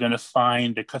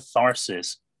find a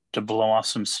catharsis to blow off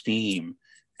some steam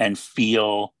and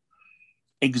feel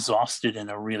exhausted in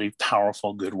a really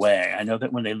powerful, good way. I know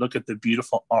that when they look at the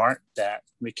beautiful art that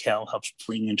Mikel helps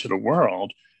bring into the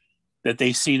world, that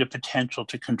they see the potential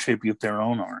to contribute their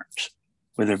own art,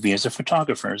 whether it be as a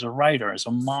photographer, as a writer, as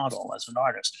a model, as an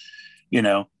artist.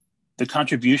 The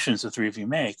contributions the three of you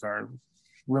make are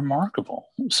remarkable.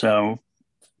 So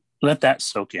let that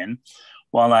soak in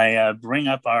while I bring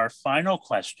up our final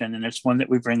question. And it's one that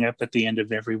we bring up at the end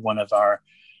of every one of our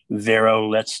VERO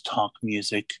Let's Talk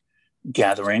Music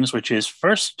gatherings, which is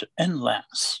first and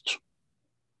last.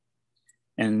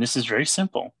 And this is very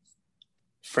simple.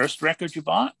 First record you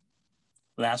bought,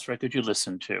 last record you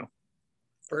listened to.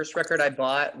 First record I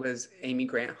bought was Amy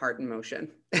Grant, Heart in Motion.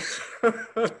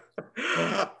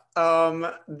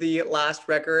 The last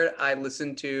record I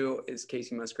listened to is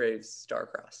Casey Musgrave's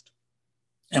Star-Crossed.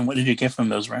 And what did you get from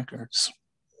those records?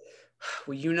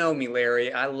 Well, you know me,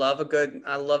 Larry. I love a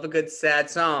good sad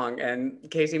song, and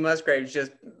Casey Musgraves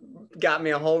just got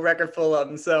me a whole record full of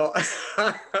them. So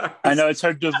I know it's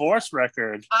her divorce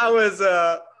record. I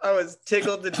was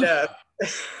tickled to death.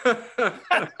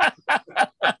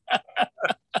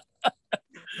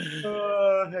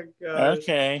 Oh, God.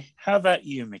 Okay. How about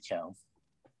you, Mikel?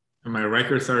 My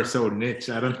records are so niche.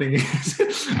 I don't think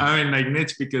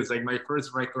niche because my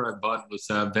first record I bought was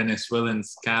a Venezuelan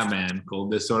ska band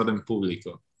called Desorden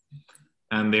Público.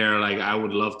 And they're I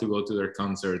would love to go to their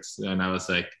concerts. And I was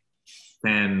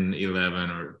 10,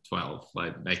 11 or 12,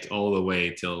 like all the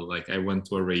way till I went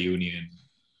to a reunion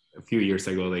a few years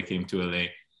ago. They came to LA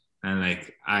and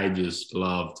I just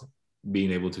loved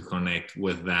being able to connect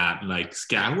with that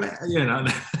ska,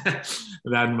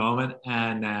 that moment.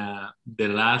 And the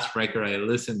last record I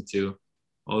listened to,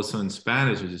 also in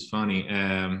Spanish, which is funny,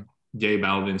 J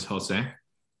Balvin's Jose.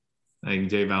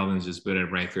 J Balvin's just put a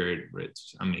record,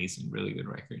 it's amazing, really good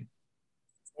record.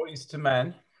 Boys to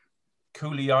Men,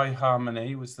 Coolie Eye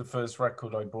Harmony was the first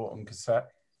record I bought on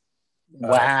cassette.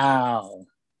 Wow.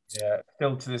 Yeah,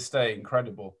 still to this day,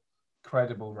 incredible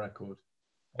record.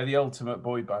 They're the ultimate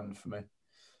boy band for me.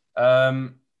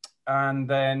 And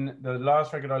then the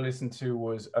last record I listened to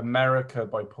was America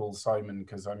by Paul Simon,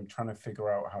 because I'm trying to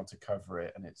figure out how to cover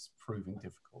it and it's proving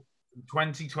difficult.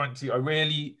 2020, I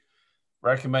really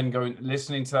recommend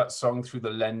listening to that song through the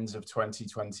lens of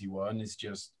 2021. Is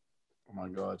just, oh my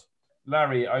God.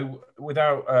 Larry, I'm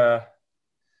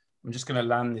just going to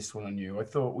land this one on you. I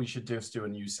thought we should just do a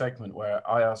new segment where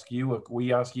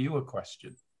we ask you a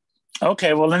question.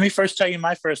 Okay, well, let me first tell you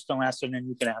my first and last, and then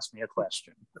you can ask me a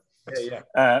question.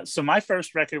 So my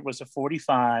first record was a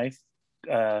 45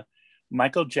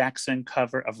 Michael Jackson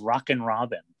cover of Rockin'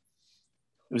 Robin.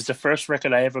 It was the first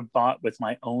record I ever bought with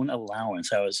my own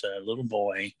allowance. I was a little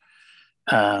boy,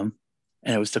 and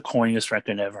it was the corniest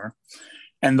record ever.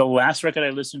 And the last record I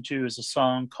listened to is a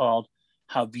song called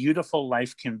How Beautiful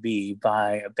Life Can Be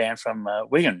by a band from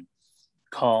Wigan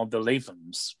called The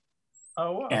Lavens.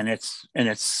 Oh, wow. And it's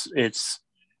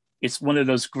one of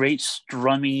those great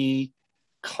strummy,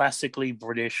 classically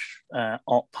British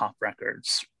alt pop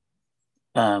records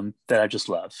that I just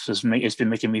love. So it's been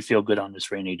making me feel good on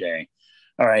this rainy day.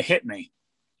 All right, hit me.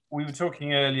 We were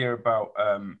talking earlier about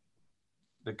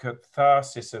the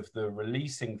catharsis of the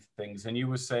releasing things, and you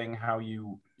were saying how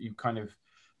you kind of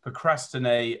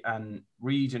procrastinate and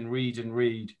read and read and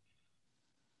read.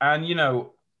 And, you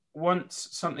know, once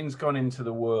something's gone into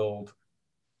the world,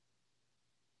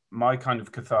 my kind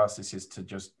of catharsis is to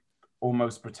just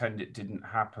almost pretend it didn't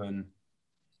happen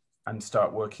and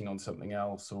start working on something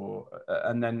else.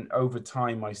 And then over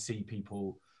time, I see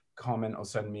people comment or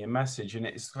send me a message, and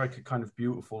it's like a kind of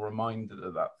beautiful reminder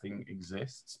that that thing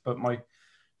exists. But my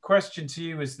question to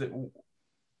you is that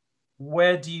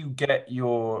where do you get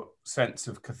your sense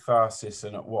of catharsis,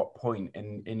 and at what point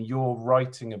in your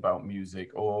writing about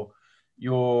music, or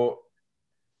your,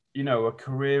 you know, a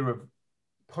career of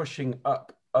pushing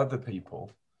up other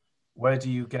people? Where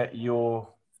do you get your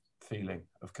feeling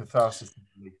of catharsis?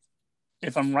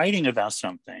 If I'm writing about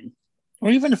something, or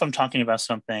even if I'm talking about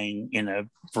something in a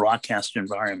broadcast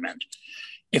environment,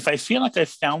 if I feel like I've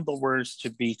found the words to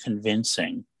be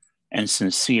convincing and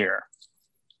sincere,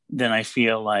 then I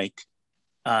feel like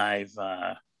I've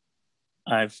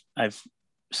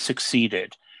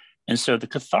succeeded. And so the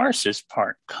catharsis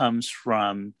part comes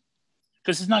from,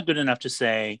 because it's not good enough to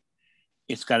say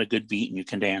it's got a good beat and you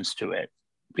can dance to it,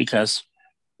 because,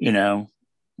 you know,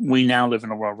 we now live in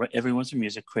a world where everyone's a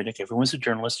music critic, everyone's a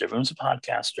journalist, everyone's a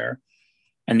podcaster.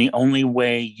 And the only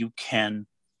way you can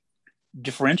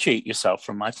differentiate yourself,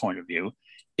 from my point of view,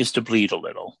 is to bleed a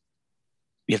little.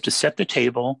 You have to set the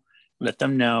table, let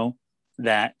them know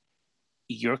that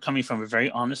you're coming from a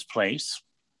very honest place,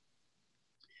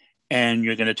 and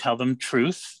you're going to tell them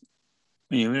truth.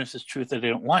 Even if it's truth that they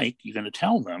don't like, you're going to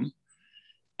tell them,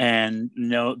 and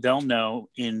they'll know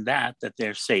in that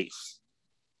they're safe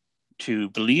to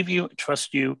believe you,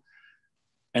 trust you.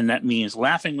 And that means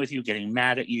laughing with you, getting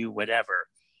mad at you, whatever.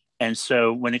 And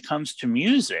so when it comes to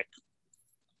music,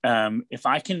 if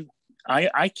I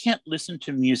can't listen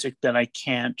to music that I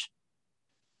can't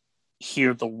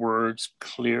hear the words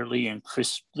clearly and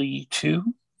crisply to.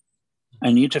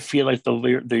 I need to feel like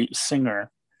the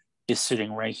singer is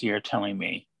sitting right here telling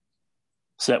me.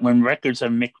 So that when records are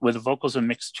mixed, where the vocals are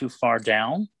mixed too far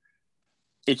down,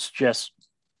 it's just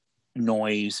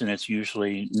noise, and it's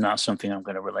usually not something I'm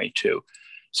going to relate to.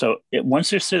 So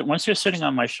once they're sitting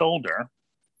on my shoulder,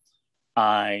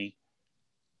 I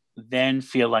then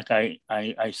feel like I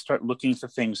start looking for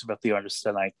things about the artist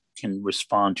that I can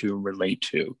respond to, relate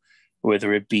to,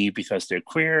 whether it be because they're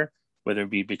queer, whether it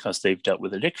be because they've dealt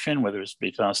with addiction, whether it's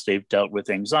because they've dealt with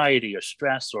anxiety or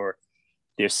stress, or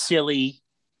they're silly.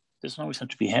 It doesn't always have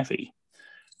to be heavy.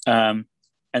 And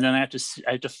then I have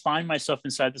to find myself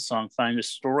inside the song, find a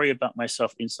story about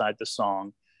myself inside the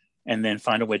song, and then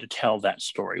find a way to tell that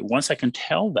story. Once I can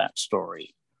tell that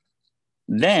story,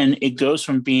 then it goes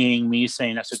from being me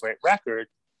saying that's a great record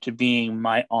to being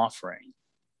my offering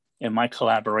and my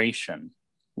collaboration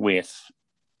with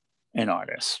an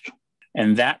artist.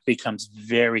 And that becomes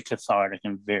very cathartic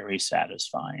and very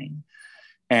satisfying.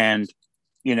 And,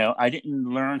 you know, I didn't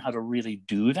learn how to really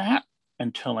do that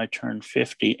until I turned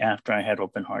 50 after I had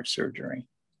open heart surgery.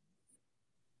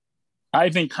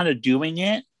 I've been kind of doing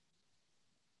it,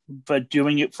 but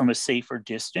doing it from a safer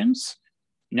distance.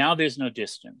 Now there's no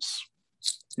distance.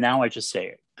 Now I just say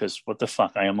it, because what the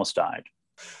fuck, I almost died.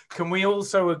 Can we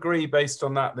also agree, based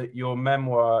on that your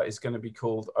memoir is going to be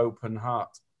called Open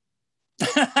Heart?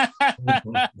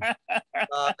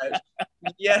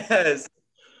 Yes.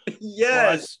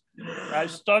 Yes.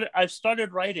 Well, I've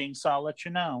started writing, so I'll let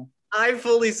you know. I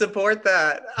fully support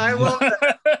that. I love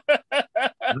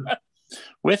that.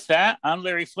 With that, I'm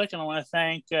Larry Flick, and I want to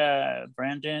thank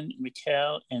Brandon,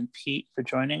 Mikel, and Pete for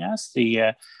joining us.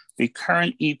 The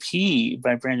current EP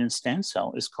by Brandon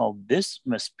Stansell is called This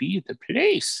Must Be the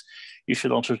Place. You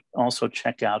should also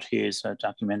check out his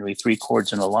documentary, 3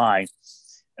 Chords and a Lie.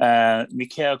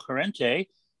 Mikel Corrente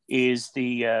is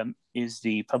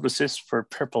the publicist for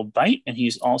Purple Bite, and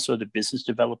he's also the business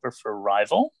developer for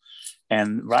Rival.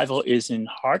 And Rival is in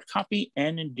hard copy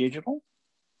and in digital.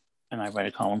 And I write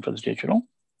a column for the digital.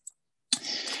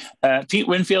 Pete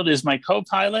Winfield is my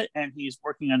co-pilot, and he's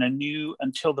working on a new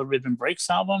Until the Rhythm Breaks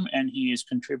album, and he is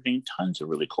contributing tons of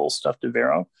really cool stuff to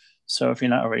VERO. So if you're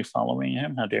not already following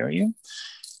him, how dare you?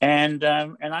 And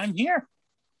I'm here,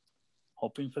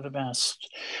 hoping for the best.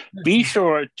 Be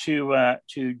sure to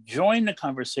join the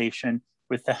conversation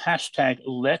with the hashtag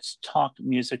Let's Talk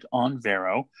Music on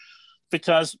VERO,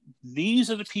 because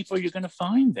these are the people you're going to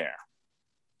find there.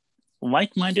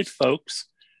 Like-minded folks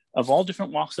of all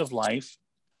different walks of life,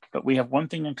 but we have one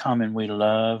thing in common. We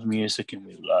love music and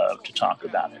we love to talk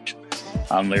about it.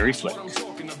 I'm Larry Flick. You know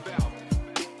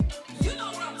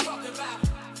what I'm talking about.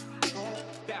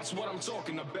 That's what I'm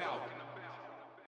talking about.